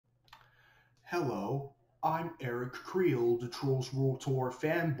Hello, I'm Eric Creel, the Trolls World Tour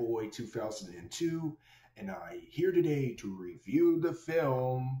fanboy 2002, and I'm here today to review the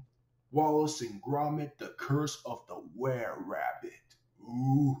film Wallace and Gromit: The Curse of the Were-Rabbit.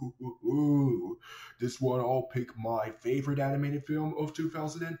 Ooh, this one I'll pick my favorite animated film of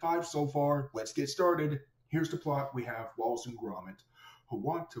 2005 so far. Let's get started. Here's the plot. We have Wallace and Gromit, who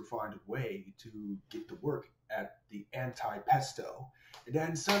want to find a way to get to work at the anti-pesto. And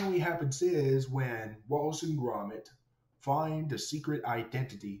then suddenly happens is when Wallace and Gromit find a secret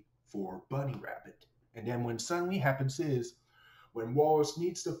identity for Bunny Rabbit. And then when suddenly happens is when Wallace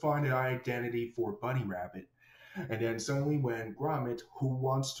needs to find an identity for Bunny Rabbit. And then suddenly when Gromit, who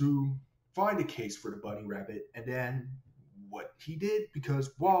wants to find a case for the Bunny Rabbit, and then what he did,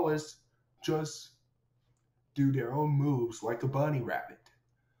 because Wallace just do their own moves like a Bunny Rabbit.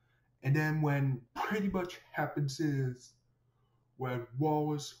 And then when pretty much happens is when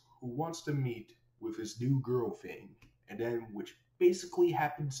Wallace, who wants to meet with his new girlfriend, and then which basically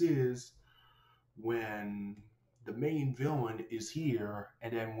happens is when the main villain is here,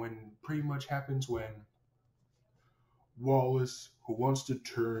 and then when pretty much happens when Wallace, who wants to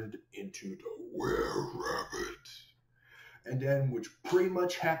turn into the Were-Rabbit, and then which pretty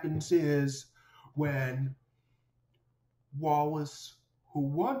much happens is when Wallace, who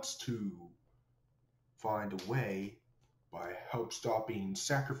wants to find a way by help stop being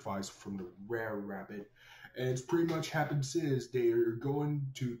sacrificed from the Were-Rabbit, and it's pretty much happens is they're going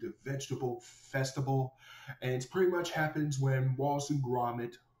to the vegetable festival, and it's pretty much happens when Wallace and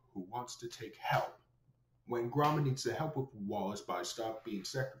Gromit, who wants to take help, when Gromit needs the help of Wallace by stop being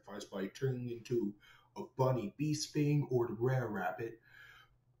sacrificed by turning into a bunny beast thing or the Were-Rabbit,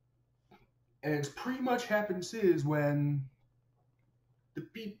 and it's pretty much happens is when the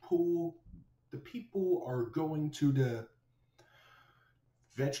people are going to the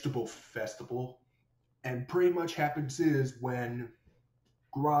vegetable festival, and pretty much happens is when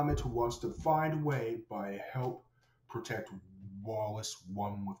Gromit, who wants to find a way by help protect Wallace,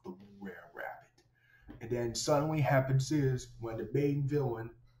 one with the Were-Rabbit. And then suddenly happens is when the main villain,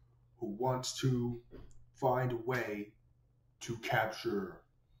 who wants to find a way to capture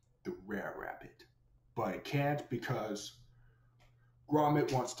the Were-Rabbit, but can't because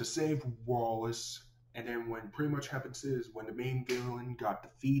Gromit wants to save Wallace. And then when pretty much happens is when the main villain got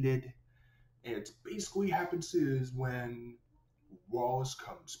defeated, and it basically happens is when Wallace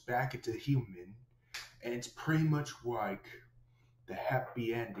comes back into human, and it's pretty much like the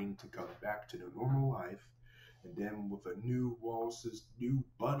happy ending to come back to the normal life, and then with a new Wallace's new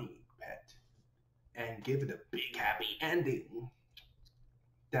bunny pet, and give it a big happy ending.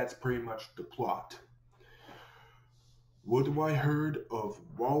 That's pretty much the plot. What do I heard of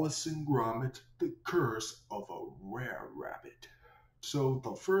Wallace and Gromit: The Curse of a Were-Rabbit? So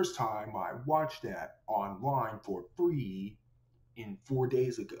the first time I watched that online for free 4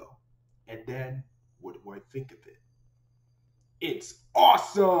 days ago. And then, what do I think of it? It's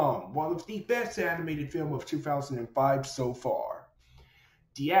awesome! One of the best animated film of 2005 so far.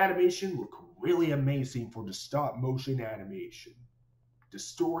 The animation looked really amazing for the stop motion animation. The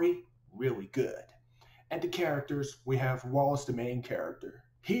story, really good. And the characters, we have Wallace, the main character.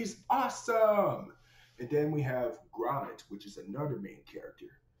 He's awesome! And then we have Gromit, which is another main character.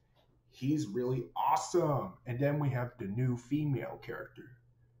 He's really awesome. And then we have the new female character.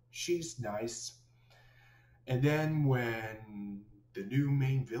 She's nice. And then when the new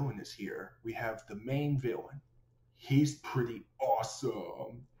main villain is here, we have the main villain. He's pretty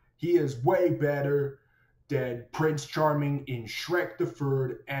awesome. He is way better than Prince Charming in Shrek the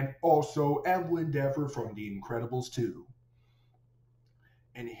Third, and also Evelyn Dever from The Incredibles 2.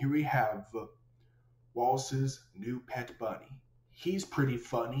 And here we have Wallace's new pet bunny. He's pretty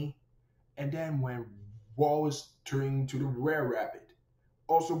funny. And then when Wallace turned into the Were-Rabbit,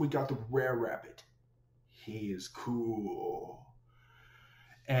 also we got the Were-Rabbit. He is cool.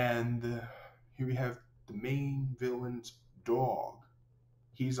 And here we have the main villain's dog.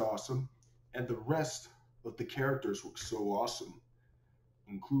 He's awesome. And the rest of the characters look so awesome,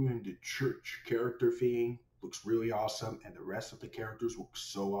 including the church character thing looks really awesome, and the rest of the characters look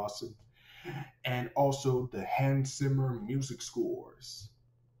so awesome, and also the Hans Zimmer music scores.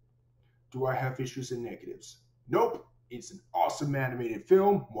 Do I have issues and negatives? Nope. It's an awesome animated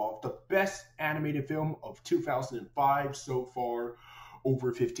film, one of the best animated film of 2005 so far,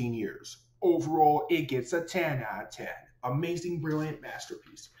 over 15 years. Overall, it gets a 10 out of 10. Amazing, brilliant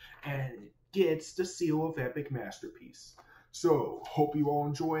masterpiece. And it gets the seal of epic masterpiece. So, hope you all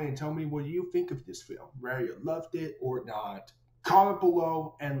enjoy and tell me what you think of this film. Whether you loved it or not. Comment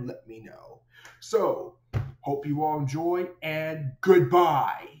below and let me know. So, hope you all enjoy and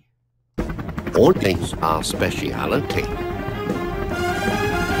goodbye. What is our speciality?